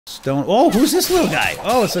Stone. Oh, who's this little guy?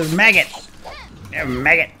 Oh, it's a maggot. Yeah,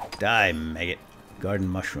 maggot. Die, maggot. Garden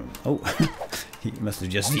mushroom. Oh, he must have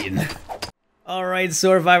just eaten. Alright,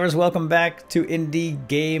 survivors, welcome back to Indie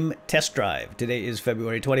Game Test Drive. Today is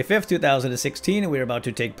February 25th, 2016, and we're about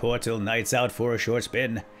to take Portal Knights out for a short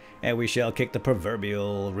spin. And we shall kick the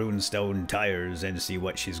proverbial runestone tires and see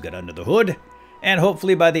what she's got under the hood. And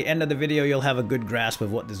hopefully by the end of the video you'll have a good grasp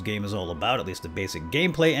of what this game is all about, at least the basic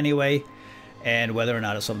gameplay anyway. And whether or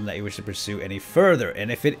not it's something that you wish to pursue any further.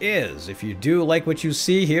 And if it is, if you do like what you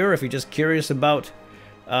see here, if you're just curious about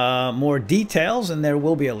more details, and there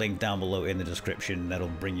will be a link down below in the description that'll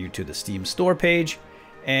bring you to the Steam store page.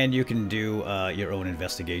 And you can do your own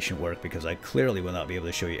investigation work, because I clearly will not be able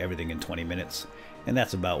to show you everything in 20 minutes. And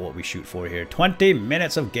that's about what we shoot for here. 20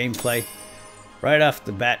 minutes of gameplay right off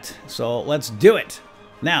the bat. So let's do it.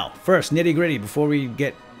 Now, first, nitty gritty, before we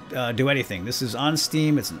get do anything. This is on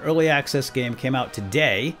Steam. It's an early access game. Came out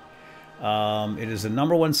today. It is the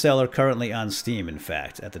 #1 seller currently on Steam, in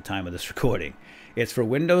fact, at the time of this recording. It's for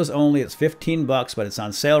Windows only. It's 15 bucks, but it's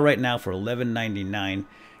on sale right now for $11.99.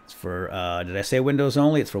 It's for, did I say Windows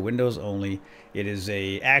only? It's for Windows only. It is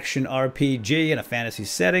a action RPG in a fantasy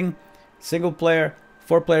setting. Single player,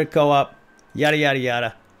 4-player co-op, yada yada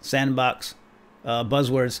yada, sandbox,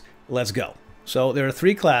 buzzwords, let's go. So there are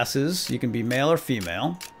 3 classes. You can be male or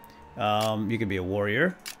female. You can be a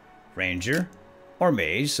warrior, ranger, or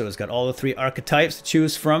mage. So it's got all the 3 archetypes to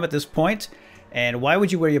choose from at this point. And why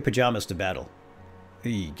would you wear your pajamas to battle?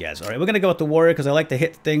 You guys. Alright, we're going to go with the warrior because I like to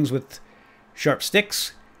hit things with sharp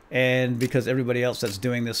sticks. And because everybody else that's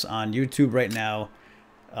doing this on YouTube right now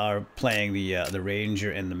are playing the ranger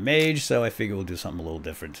and the mage, so I figure we'll do something a little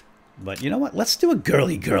different. But you know what? Let's do a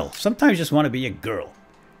girly girl. Sometimes you just want to be a girl.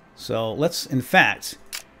 So let's, in fact,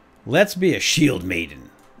 let's be a shield maiden.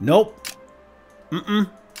 Nope.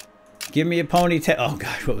 Give me a ponytail. Oh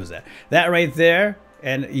gosh, what was that? That right there.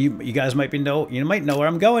 And you guys might know where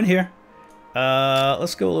I'm going here.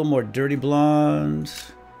 Let's go a little more dirty blonde.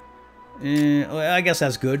 Well, I guess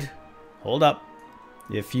that's good. Hold up.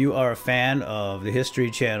 If you are a fan of the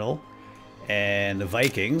History Channel and the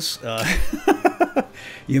Vikings,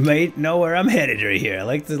 you might know where I'm headed right here. I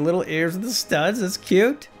like the little ears with the studs. That's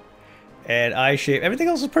cute. And eye shape. Everything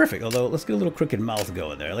else is perfect. Although, let's get a little crooked mouth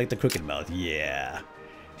going there. I like the crooked mouth. Yeah.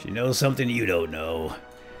 She knows something you don't know.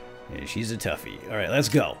 And she's a toughie. Alright, let's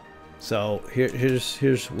go. So, here's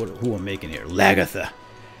who I'm making here. Lagatha.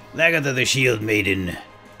 Lagatha the Shield Maiden.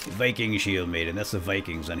 Viking Shield Maiden. That's the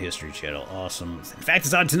Vikings on History Channel. Awesome. In fact,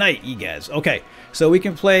 it's on tonight, you guys. Okay, so we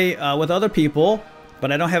can play with other people,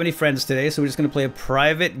 but I don't have any friends today, so we're just going to play a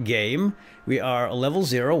private game. We are a level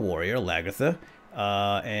 0 warrior, Lagatha,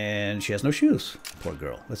 and she has no shoes. Poor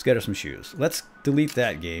girl. Let's get her some shoes. Let's delete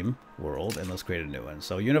that game world, and let's create a new one.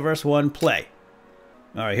 So, Universe 1, play.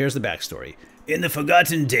 Alright, here's the backstory. In the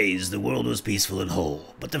forgotten days, the world was peaceful and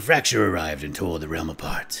whole, but the fracture arrived and tore the realm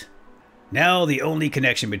apart. Now the only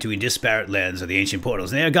connection between disparate lands are the ancient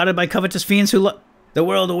portals, and they are guarded by covetous fiends who the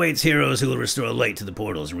world awaits heroes who will restore light to the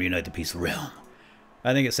portals and reunite the peaceful realm.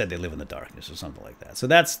 I think it said they live in the darkness or something like that. So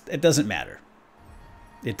it doesn't matter.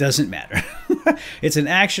 It doesn't matter. It's an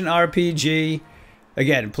action RPG.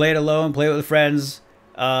 Again, play it alone, play it with friends.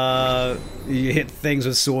 You hit things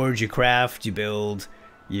with swords, you craft, you build,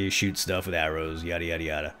 you shoot stuff with arrows, yada yada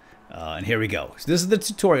yada. And here we go. So this is the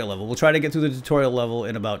tutorial level. We'll try to get through the tutorial level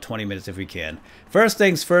in about 20 minutes if we can. First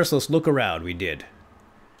things first, let's look around. We did.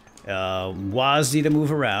 WASD to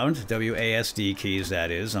move around. WASD keys, that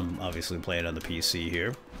is. I'm obviously playing on the PC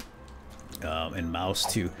here. And mouse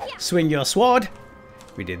to swing your sword.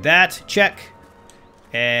 We did that. Check.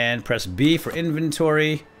 And press B for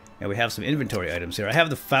inventory. And we have some inventory items here. I have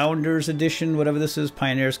the Founders Edition, whatever this is.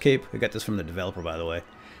 Pioneer's Cape. I got this from the developer, by the way.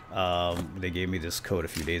 They gave me this code a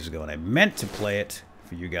few days ago, and I meant to play it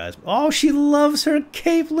for you guys. Oh, she loves her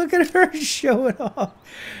cape. Look at her show it off.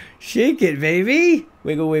 Shake it, baby.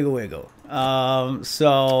 Wiggle, wiggle, wiggle.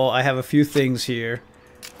 So I have a few things here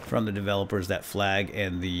from the developers, that flag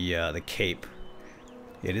and the cape.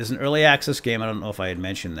 It is an early access game. I don't know if I had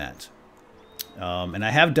mentioned that. And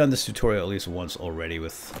I have done this tutorial at least once already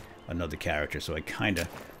with another character, so I kind of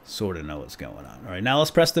sort of know what's going on. All right, now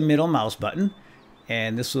let's press the middle mouse button.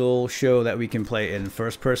 And this will show that we can play in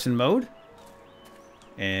first-person mode.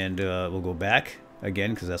 And we'll go back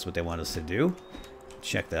again, because that's what they want us to do.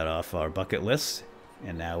 Check that off our bucket list.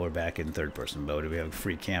 And now we're back in third-person mode. We have a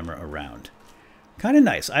free camera around. Kind of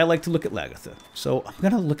nice. I like to look at Lagatha. So I'm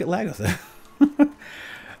going to look at Lagatha.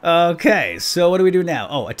 Okay, so what do we do now?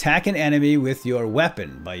 Oh, attack an enemy with your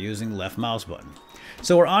weapon by using left mouse button.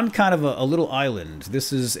 So we're on kind of a little island.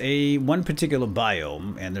 This is one particular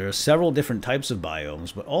biome, and there are several different types of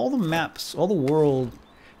biomes, but all the maps, all the world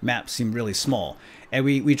maps seem really small. And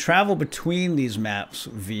we travel between these maps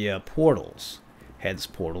via portals, hence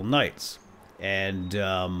portal nights.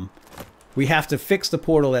 And we have to fix the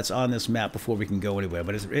portal that's on this map before we can go anywhere.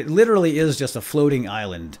 But it literally is just a floating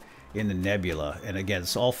island in the nebula. And again,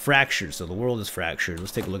 it's all fractured, so the world is fractured.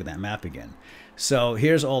 Let's take a look at that map again. So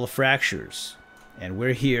here's all the fractures. And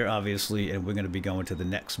we're here, obviously, and we're going to be going to the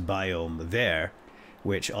next biome there,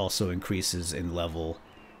 which also increases in level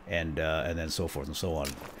and then so forth and so on.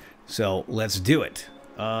 So let's do it.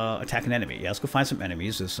 Attack an enemy. Yeah, let's go find some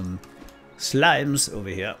enemies. There's some slimes over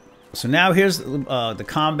here. So now here's the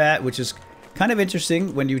combat, which is kind of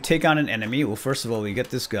interesting when you take on an enemy. Well, first of all, we get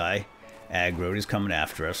this guy aggroed. He's coming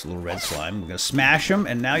after us, a little red slime. We're going to smash him,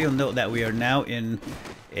 and now you'll note that we are now in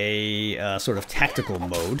a sort of tactical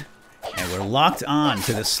mode, and we're locked on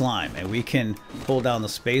to this slime, and we can pull down the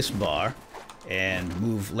space bar and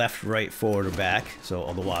move left, right, forward, or back. So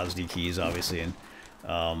all the WASD keys, obviously, and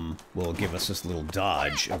will give us this little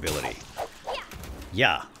dodge ability.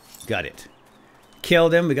 Yeah, got it.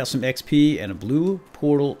 Killed him. We got some XP and a blue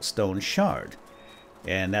portal stone shard.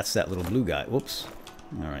 And that's that little blue guy. Whoops.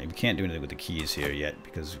 Alright, we can't do anything with the keys here yet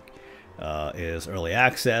because it is early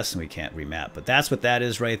access and we can't remap. But that's what that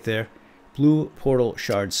is right there. Blue portal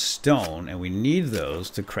shard stone. And we need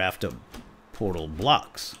those to craft up portal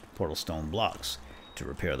blocks. Portal stone blocks. To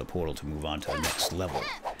repair the portal to move on to the next level.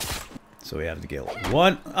 So we have to get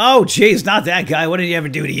one. Oh, jeez, not that guy. What did he ever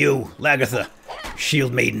do to you, Lagartha?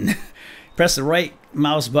 Shield Maiden. Press the right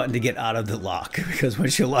mouse button to get out of the lock, because when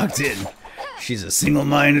you're locked in, she's a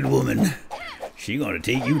single-minded woman. She's gonna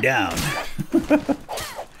take you down.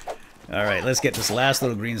 Alright, let's get this last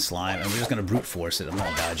little green slime, and we're just gonna brute force it. I'm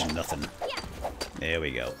not dodging nothing. There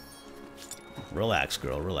we go. Relax,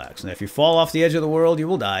 girl, relax. Now, if you fall off the edge of the world, you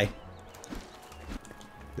will die.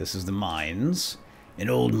 This is the mines. An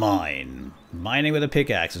old mine. Mining with a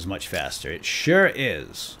pickaxe is much faster. It sure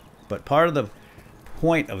is. But part of the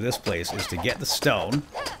point of this place is to get the stone,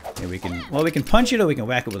 and we can punch it or we can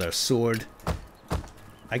whack it with our sword.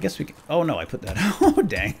 I guess we can. Oh no, I put that. Oh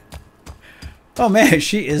dang. Oh man,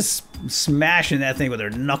 she is smashing that thing with her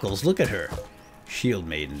knuckles. Look at her. Shield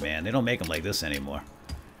Maiden, man. They don't make them like this anymore.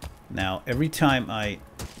 Now every time I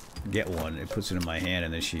get one, it puts it in my hand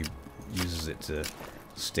and then she uses it to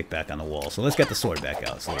stick back on the wall. So let's get the sword back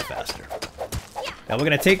out. It's a little faster. Now we're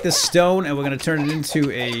going to take this stone and we're going to turn it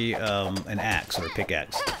into an axe or a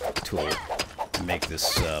pickaxe tool to make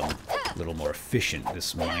this a little more efficient,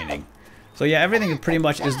 this mining. So yeah, everything pretty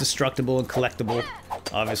much is destructible and collectible.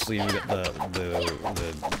 Obviously we got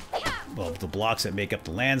the blocks that make up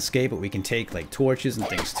the landscape, but we can take like torches and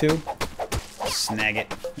things too. Snag it.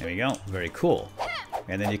 There we go. Very cool.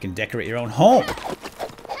 And then you can decorate your own home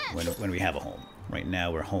when we have a home. Right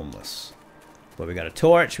now we're homeless. But we got a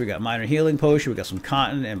torch, we got minor healing potion, we got some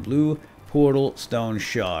cotton and blue portal stone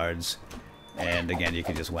shards. And again, you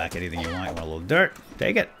can just whack anything you want. You want a little dirt?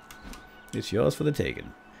 Take it. It's yours for the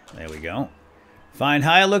taking. There we go. Find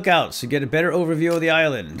higher lookouts to get a better overview of the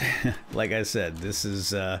island. Like I said, this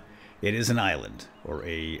is it is an island, or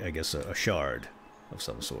I guess a shard of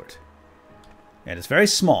some sort. And it's very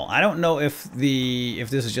small. I don't know if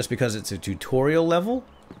this is just because it's a tutorial level,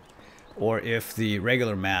 or if the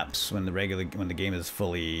regular maps, when the game is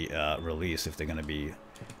fully released, if they're going to be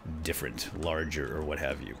different, larger, or what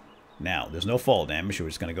have you. Now, there's no fall damage. We're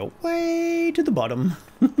just going to go way to the bottom.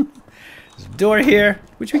 There's a door here,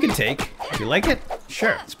 which we can take. If you like it,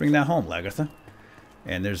 sure. Let's bring that home, Lagartha.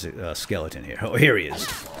 And there's a skeleton here. Oh, here he is.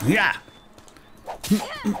 Yeah.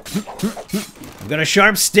 I've got a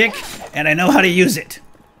sharp stick, and I know how to use it.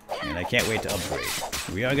 And I can't wait to upgrade.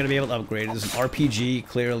 We are going to be able to upgrade. This is an RPG,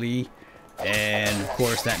 clearly. And, of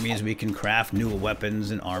course, that means we can craft new weapons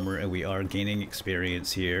and armor, and we are gaining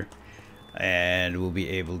experience here. And we'll be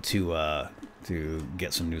able to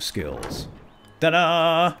get some new skills.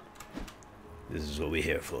 Ta-da! This is what we're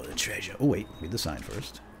here for, the treasure. Oh, wait. Read the sign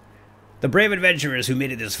first. The brave adventurers who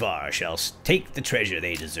made it this far shall take the treasure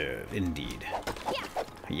they deserve. Indeed.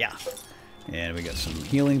 Yeah. And we got some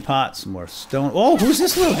healing pots, some more stone. Oh, who's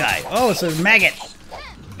this little guy? Oh, it's a maggot.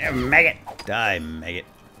 Maggot. Die, maggot.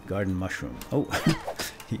 Garden mushroom. Oh,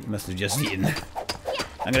 he must have just eaten.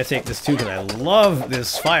 I'm going to take this too because I love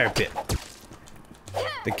this fire pit.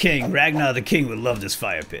 The king, Ragnar the king, would love this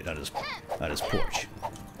fire pit on his porch.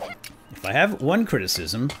 If I have one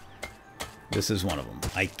criticism, this is one of them.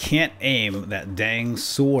 I can't aim that dang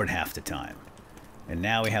sword half the time. And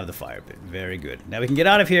now we have the fire pit. Very good. Now we can get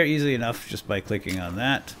out of here easily enough just by clicking on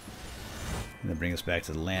that. And then bring us back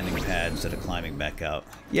to the landing pad instead of climbing back out.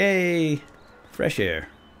 Yay! Fresh air.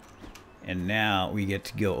 And now we get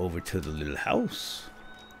to go over to the little house.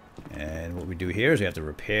 And what we do here is we have to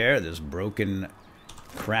repair this broken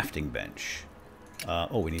crafting bench.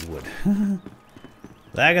 Oh, we need wood.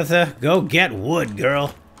 Lagatha, go get wood,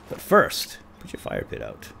 girl. But first, put your fire pit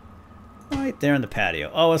out. Right there in the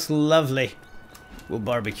patio. Oh, it's lovely. We'll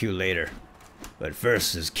barbecue later. But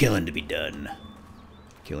first, there's killing to be done.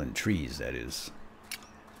 Killing trees, that is.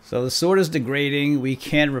 So the sword is degrading. We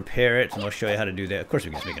can repair it, and I'll show you how to do that. Of course,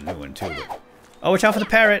 we can just make a new one, too. But... oh, watch out for the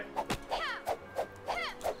parrot!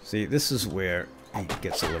 See, this is where it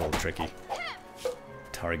gets a little tricky.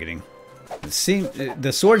 Targeting.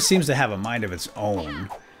 The sword seems to have a mind of its own.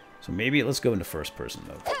 So maybe let's go into first person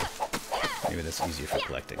mode. Maybe that's easier for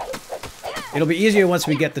collecting. It'll be easier once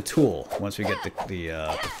we get the tool. Once we get the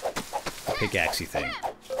pickaxey thing.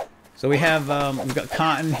 So we have, we've got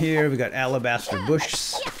cotton here. We've got alabaster bush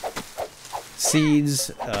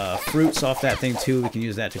seeds, fruits off that thing too. We can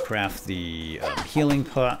use that to craft the healing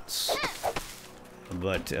pots.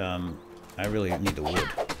 But I really need the wood.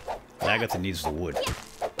 Agatha needs the wood.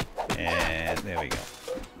 And there we go.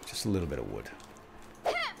 Just a little bit of wood.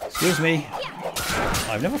 Excuse me. Oh,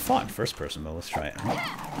 I've never fought in first person, but let's try it.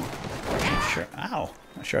 Not sure. Ow.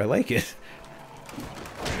 Not sure I like it.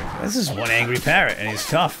 This is one angry parrot, and he's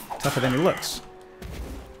tough. Tougher than he looks.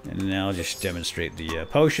 And now I'll just demonstrate the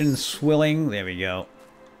potion swilling. There we go.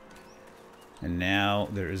 And now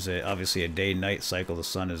there is obviously a day-night cycle. The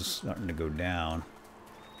sun is starting to go down.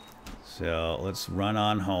 So let's run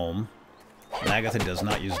on home. Agatha does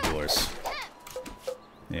not use doors.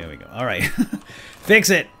 There we go. Alright. Fix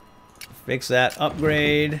it! Fix that.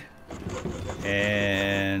 Upgrade.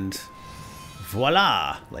 And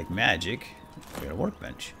voila! Like magic. We got a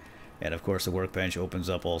workbench. And of course the workbench opens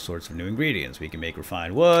up all sorts of new ingredients. We can make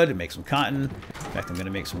refined wood and make some cotton. In fact, I'm going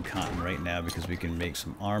to make some cotton right now because we can make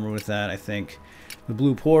some armor with that, I think. The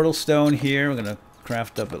blue portal stone here. We're going to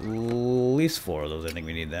craft up at least 4 of those. I think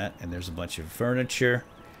we need that. And there's a bunch of furniture.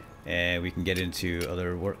 And we can get into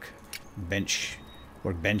other workbenches.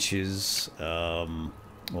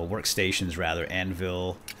 Well, workstations rather.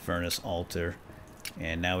 Anvil, furnace, altar.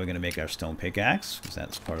 And now we're going to make our stone pickaxe because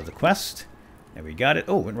that's part of the quest. And we got it.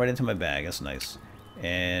 Oh, went right into my bag. That's nice.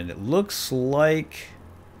 And it looks like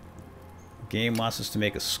the game wants us to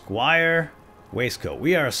make a squire waistcoat.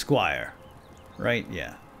 We are a squire, right?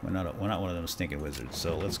 Yeah. We're not one of them stinking wizards.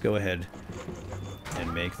 So let's go ahead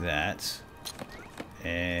and make that.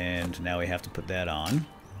 And now we have to put that on.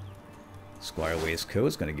 Squire waistcoat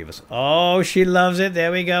is going to give us... oh, she loves it.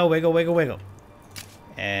 There we go. Wiggle, wiggle, wiggle.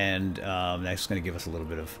 And that's going to give us a little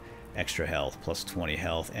bit of extra health. Plus 20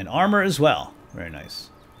 health. And armor as well. Very nice.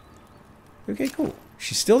 Okay, cool.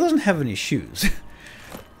 She still doesn't have any shoes.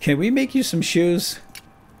 Can we make you some shoes?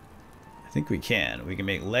 I think we can. We can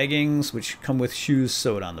make leggings, which come with shoes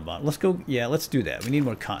sewed on the bottom. Let's go... yeah, let's do that. We need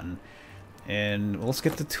more cotton. And let's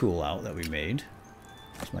get the tool out that we made.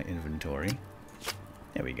 That's my inventory.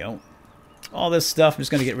 There we go. All this stuff I'm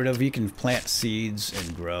just going to get rid of. You can plant seeds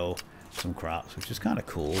and grow some crops, which is kind of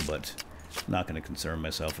cool, but I'm not going to concern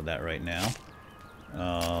myself with that right now.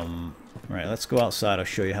 Alright, let's go outside. I'll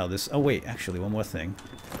show you how this... oh, wait, actually, one more thing.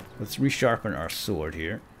 Let's resharpen our sword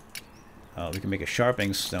here. We can make a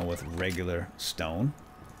sharpening stone with regular stone.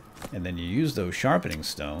 And then you use those sharpening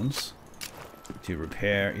stones to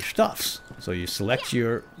repair your stuffs. So you select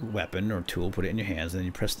your weapon or tool, put it in your hands, and then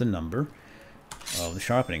you press the number of the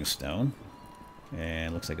sharpening stone.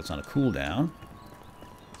 And it looks like it's on a cooldown.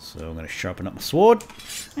 So I'm going to sharpen up my sword.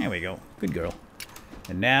 There we go. Good girl.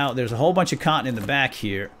 And now there's a whole bunch of cotton in the back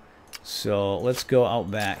here. So let's go out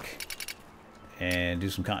back and do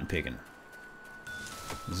some cotton picking.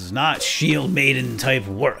 This is not shield maiden type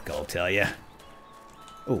work, I'll tell you.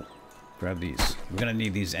 Oh, grab these. We're going to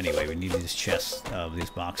need these anyway. We need these chests, these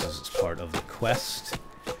boxes as part of the quest.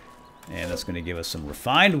 And that's going to give us some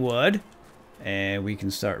refined wood. And we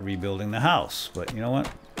can start rebuilding the house. But you know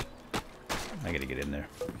what? I got to get in there.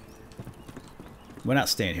 We're not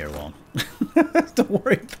staying here long. Don't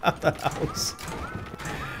worry about the house.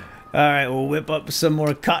 Alright, we'll whip up some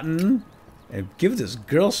more cotton. And give this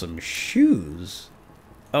girl some shoes.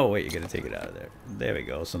 Oh, wait, you got to take it out of there. There we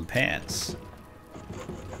go, some pants.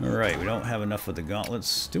 Alright, we don't have enough of the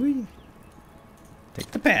gauntlets, do we?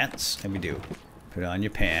 Take the pants. And we do. Put on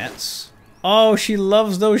your pants. Oh, she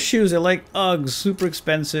loves those shoes. They're like Uggs, super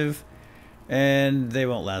expensive. And they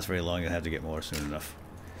won't last very long. You'll have to get more soon enough.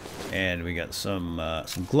 And we got some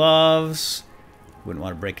gloves. Wouldn't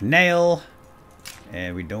want to break a nail.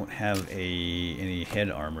 And we don't have any head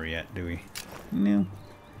armor yet, do we? No.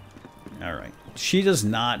 Alright. She does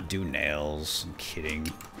not do nails. I'm kidding.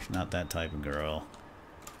 She's not that type of girl.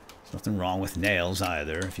 There's nothing wrong with nails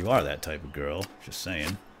either, if you are that type of girl. Just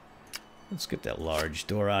saying. Let's get that large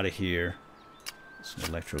door out of here. Some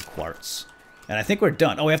electro quartz. And I think we're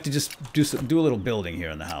done. Oh, we have to just do a little building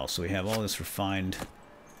here in the house. So we have all this refined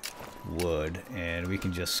wood, and we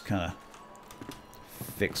can just kind of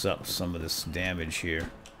fix up some of this damage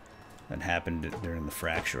here that happened during the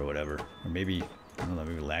fracture or whatever. Or maybe, I don't know,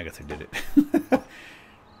 maybe Lagatha did it.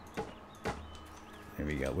 There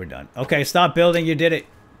we go, we're done. Okay, stop building, you did it.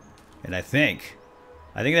 And I think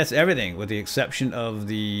that's everything, with the exception of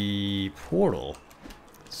the portal.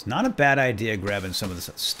 It's not a bad idea grabbing some of this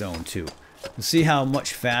stone too. Let's see how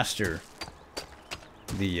much faster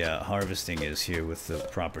the harvesting is here with the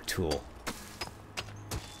proper tool.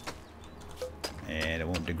 And it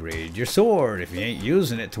won't degrade your sword if you ain't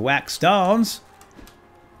using it to whack stones.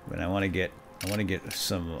 But I want to get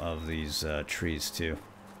some of these trees too.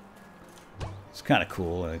 It's kind of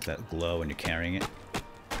cool. I like that glow when you're carrying it.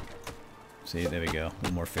 See, there we go. A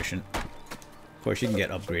little more efficient. Of course, you can get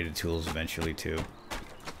upgraded tools eventually too.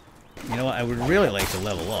 You know what? I would really like to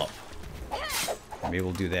level up. Maybe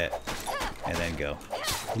we'll do that and then go.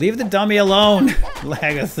 Leave the dummy alone,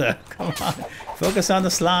 Lagatha. Come on, focus on the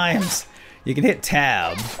slimes. You can hit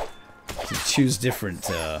tab to choose different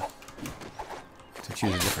a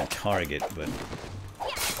different target, but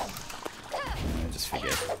I just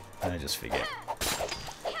forget.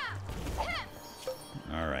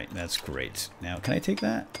 All right, that's great. Now, can I take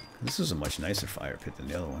that? This is a much nicer fire pit than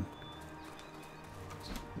the other one.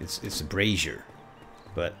 It's a brazier,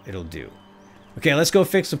 but it'll do. Okay, let's go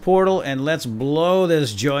fix the portal and let's blow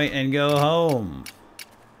this joint and go home.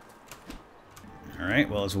 Alright,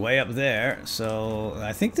 well, it's way up there, so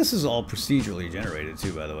I think this is all procedurally generated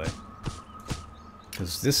too, by the way.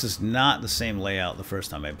 Because this is not the same layout the first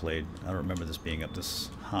time I played. I don't remember this being up this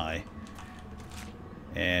high.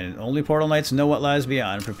 And only Portal Knights know what lies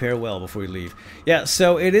beyond. Prepare well before you leave. Yeah,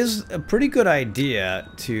 so it is a pretty good idea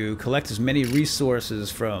to collect as many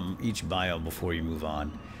resources from each biome before you move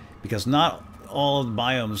on. Because not all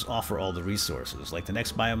biomes offer all the resources. Like the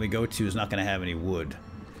next biome we go to is not going to have any wood.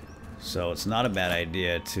 So it's not a bad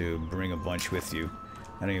idea to bring a bunch with you.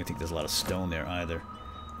 I don't even think there's a lot of stone there either.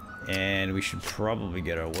 And we should probably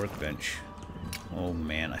get our workbench. Oh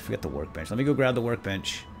man, I forget the workbench. Let me go grab the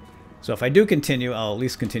workbench. So if I do continue, I'll at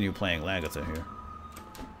least continue playing Lagatha here.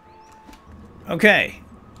 Okay,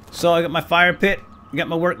 so I got my fire pit, got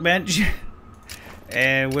my workbench,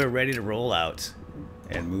 and we're ready to roll out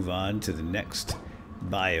and move on to the next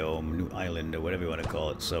biome, new island, or whatever you want to call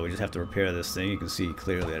it. So we just have to repair this thing. You can see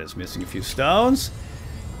clearly that it's missing a few stones.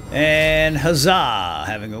 And huzzah!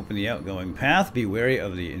 Having opened the outgoing path, be wary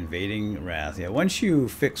of the invading wrath. Yeah, once you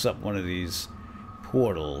fix up one of these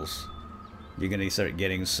portals, you're going to start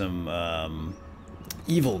getting some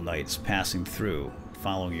evil knights passing through,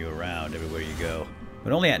 following you around everywhere you go.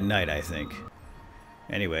 But only at night, I think.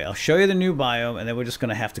 Anyway, I'll show you the new biome, and then we're just going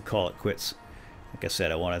to have to call it quits. Like I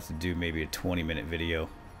said, I wanted to do maybe a 20-minute video.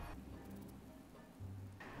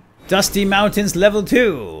 Dusty Mountains level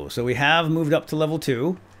 2. So we have moved up to level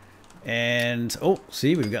 2. And, oh,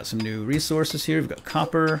 see, we've got some new resources here. We've got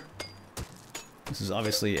copper. This is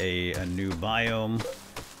obviously a new biome.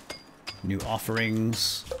 New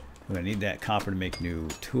offerings. We're going to need that copper to make new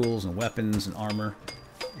tools and weapons and armor.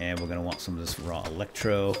 And we're going to want some of this raw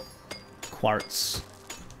electro, quartz.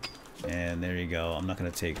 And there you go. I'm not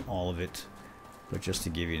going to take all of it, but just to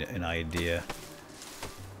give you an idea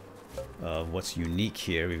of what's unique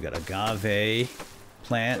here. We've got agave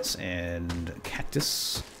plants and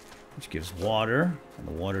cactus, which gives water. And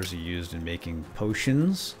the waters are used in making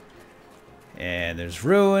potions. And there's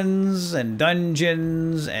ruins and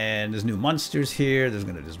dungeons, and there's new monsters here.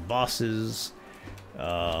 There's bosses.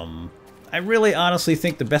 I really honestly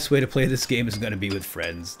think the best way to play this game is going to be with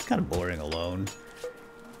friends. It's kind of boring alone.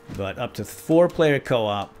 But up to 4-player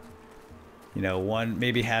co-op. You know,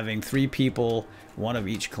 maybe having 3 people, 1 of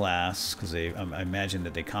each class, because I imagine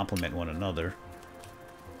that they complement one another.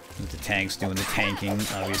 With the tanks doing the tanking,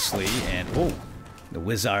 obviously, and oh, the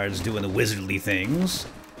wizards doing the wizardly things.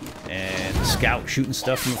 And the scout shooting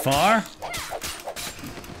stuff from afar.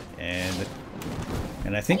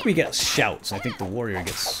 And I think we get shouts. I think the warrior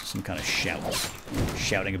gets some kind of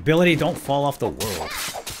shouting ability. Don't fall off the world.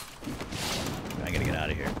 I gotta get out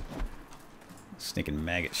of here. Stinking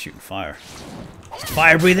maggot shooting fire. It's a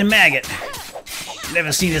fire-breathing maggot.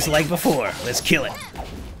 Never seen this like before. Let's kill it.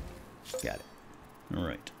 Got it.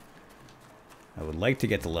 Alright. I would like to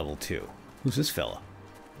get to level 2. Who's this fella?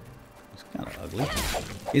 He's kind of ugly.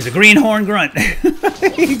 He's a greenhorn grunt.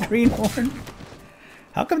 Greenhorn.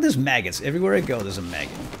 How come there's maggots? Everywhere I go, there's a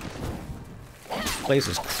maggot. This place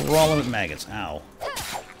is crawling with maggots. Ow.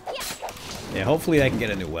 Yeah, hopefully I can get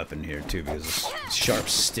a new weapon here, too, because this sharp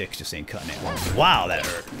stick just ain't cutting it. Wow, that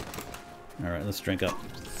hurt. Alright, let's drink up.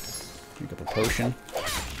 Drink up a potion.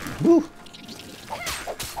 Woo!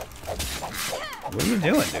 What are you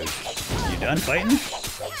doing, dude? You done fighting?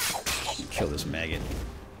 Kill this maggot.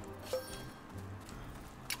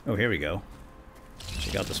 Oh, here we go.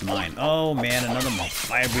 Check out this mine. Oh, man, another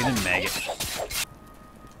fire-breathing maggot.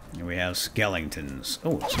 And we have skeletons.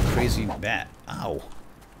 Oh, it's a crazy bat. Ow.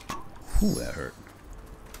 Ooh, that hurt.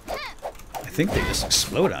 I think they just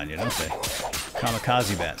explode on you, don't they?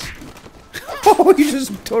 Kamikaze bats. Oh, you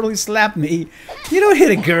just totally slapped me. You don't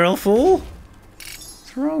hit a girl, fool.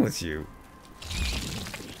 What's wrong with you?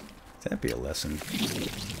 That'd be a lesson.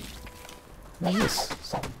 What is this?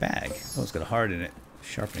 It's like a bag. Oh, it's got a heart in it.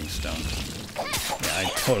 Sharpening stone. Yeah,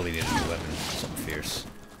 I totally need a new weapon. Something fierce.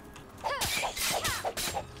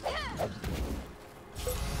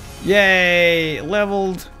 Yay!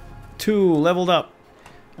 Leveled 2. Leveled up.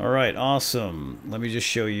 Alright, awesome. Let me just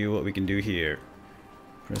show you what we can do here.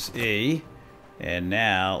 Press E. And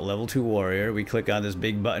now, level 2 warrior. We click on this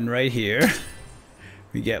big button right here.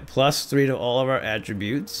 We get +3 to all of our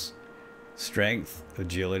attributes. Strength,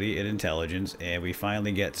 agility, and intelligence. And we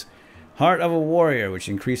finally get Heart of a Warrior, which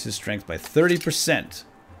increases strength by 30%.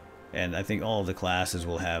 And I think all of the classes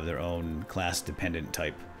will have their own class-dependent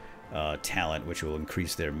type talent, which will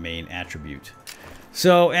increase their main attribute.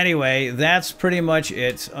 So anyway, that's pretty much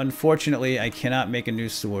it. Unfortunately, I cannot make a new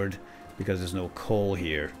sword because there's no coal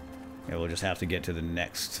here. And we'll just have to get to the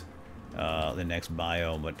next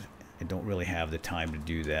biome, but I don't really have the time to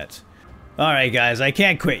do that. Alright guys, I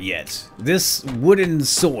can't quit yet. This wooden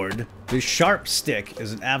sword, this sharp stick,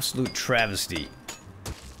 is an absolute travesty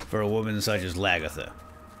for a woman such as Lagatha.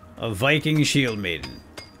 A Viking shield maiden.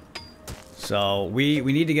 So, we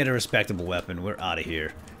need to get a respectable weapon. We're out of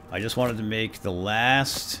here. I just wanted to make the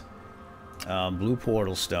last blue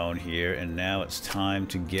portal stone here, and now it's time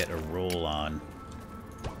to get a roll on.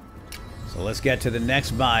 So let's get to the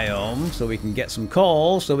next biome so we can get some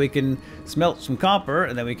coal, so we can smelt some copper,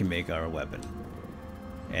 and then we can make our weapon.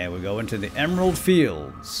 And we go into the Emerald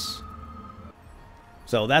Fields.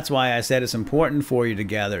 So that's why I said it's important for you to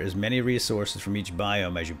gather as many resources from each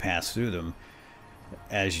biome as you pass through them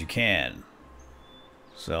as you can.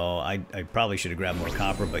 So I probably should have grabbed more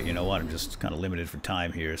copper, but you know what, I'm just kind of limited for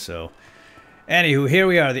time here. So anywho, here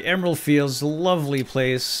we are, the Emerald Fields, a lovely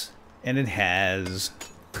place, and it has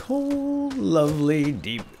coal, lovely,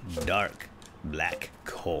 deep, dark, black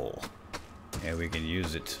coal. And we can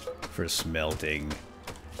use it for smelting.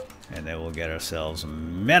 And then we'll get ourselves a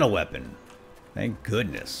metal weapon. Thank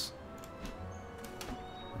goodness.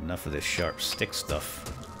 Enough of this sharp stick stuff.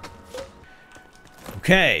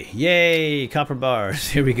 Okay, yay, copper bars.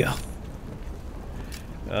 Here we go.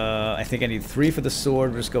 I think I need 3 for the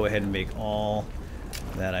sword. Just go ahead and make all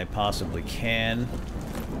that I possibly can.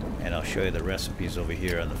 And I'll show you the recipes over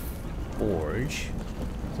here on the forge.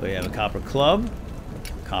 So we have a copper club,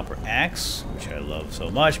 copper axe, which I love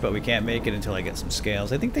so much, but we can't make it until I get some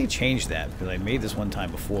scales. I think they changed that because I made this one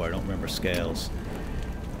time before. I don't remember scales.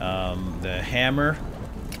 The hammer.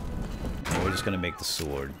 And we're just going to make the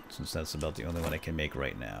sword, since that's about the only one I can make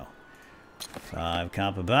right now. 5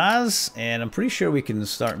 copper bars, and I'm pretty sure we can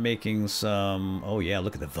start making some... Oh yeah,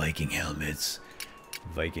 look at the Viking helmets.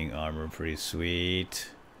 Viking armor, pretty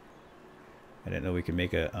sweet. I didn't know we could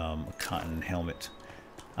make a cotton helmet.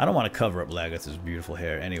 I don't want to cover up Lagatha's beautiful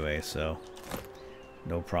hair anyway, so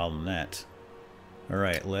no problem that.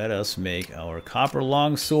 Alright, let us make our copper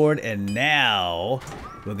longsword, and now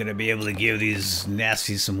we're going to be able to give these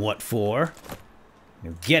nasties some what for.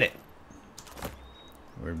 Now get it.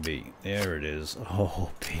 Where'd it be? There it is.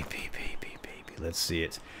 Oh, baby, baby, baby. Let's see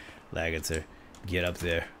it. Lagatha, get up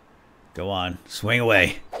there. Go on, swing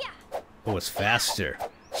away. Oh, it's faster.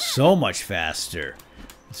 So much faster.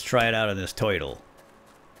 Let's try it out on this turtle.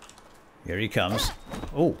 Here he comes.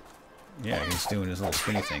 Oh, yeah, he's doing his little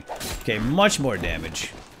spinny thing. Okay, much more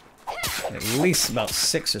damage. At least about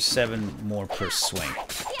 6 or 7 more per swing.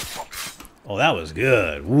 Oh, that was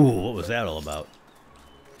good. Ooh, what was that all about?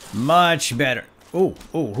 Much better. Oh,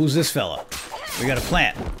 oh, who's this fella? We got a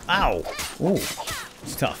plant. Ow. Oh,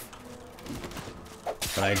 it's tough.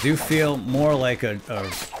 But I do feel more like a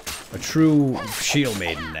true shield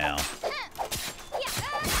maiden now.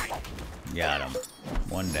 Got him.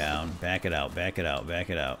 One down. Back it out, back it out, back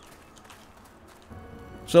it out.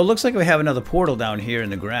 So it looks like we have another portal down here in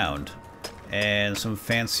the ground. And some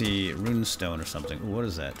fancy runestone or something. Ooh, what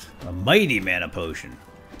is that? A mighty mana potion.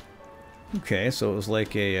 Okay, so it was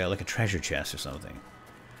like a treasure chest or something.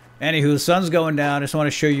 Anywho, the sun's going down. I just want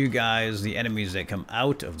to show you guys the enemies that come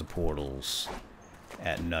out of the portals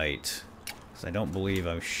at night. Because I don't believe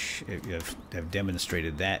I've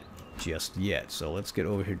demonstrated that just yet. So let's get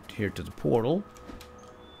over here to the portal.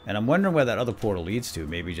 And I'm wondering where that other portal leads to.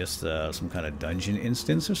 Maybe just some kind of dungeon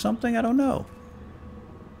instance or something? I don't know.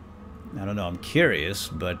 I don't know. I'm curious,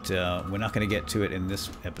 but we're not going to get to it in this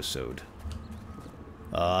episode.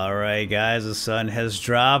 Alright, guys. The sun has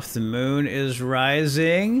dropped. The moon is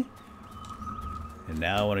rising. And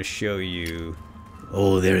now I want to show you...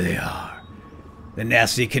 Oh, there they are. The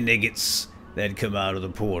nasty Kniggets that come out of the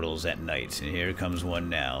portals at night. And here comes one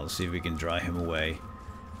now. Let's see if we can draw him away.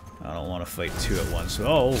 I don't want to fight two at once.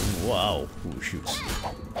 Oh, wow. Ooh, shoots.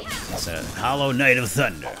 It's a hollow knight of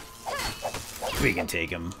thunder. We can take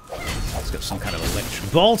him. He's got some kind of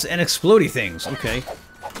electric bolts and explodey things. Okay.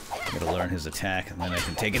 Gotta learn his attack, and then I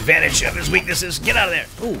can take advantage of his weaknesses. Get out of there!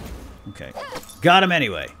 Ooh. Okay. Got him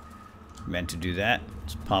anyway. Meant to do that.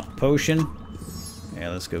 Let's pop a potion.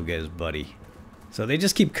 Yeah, let's go get his buddy. So they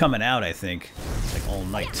just keep coming out, I think. Like all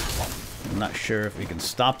night. I'm not sure if we can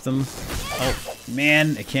stop them. Oh,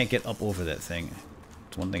 man, I can't get up over that thing.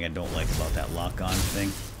 It's one thing I don't like about that lock-on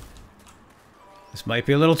thing. This might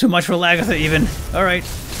be a little too much for Lagatha, even. Alright,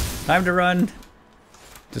 time to run.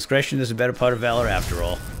 Discretion is a better part of valor, after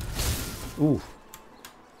all. Ooh.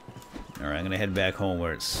 Alright, I'm gonna head back home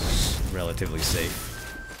where it's relatively safe.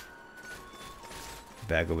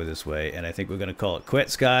 Back over this way, and I think we're gonna call it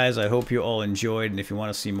quits, guys. I hope you all enjoyed, and if you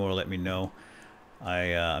want to see more, let me know.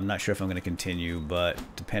 I'm not sure if I'm going to continue, but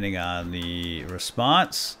depending on the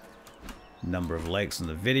response, number of likes on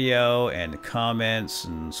the video, and comments,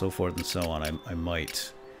 and so forth and so on, I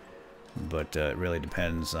might. But it really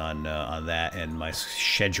depends on that and my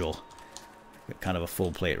schedule. Got kind of a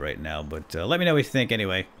full plate right now, but let me know what you think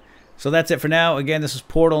anyway. So that's it for now. Again, this is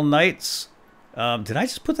Portal Knights. Did I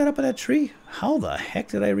just put that up in that tree? How the heck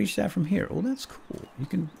did I reach that from here? Oh, that's cool. You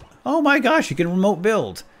can... Oh my gosh, you can remote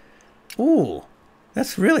build. Ooh.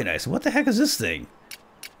 That's really nice. What the heck is this thing?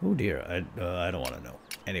 Oh dear, I don't want to know.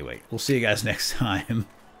 Anyway, we'll see you guys next time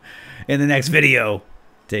in the next video.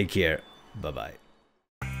 Take care. Bye-bye.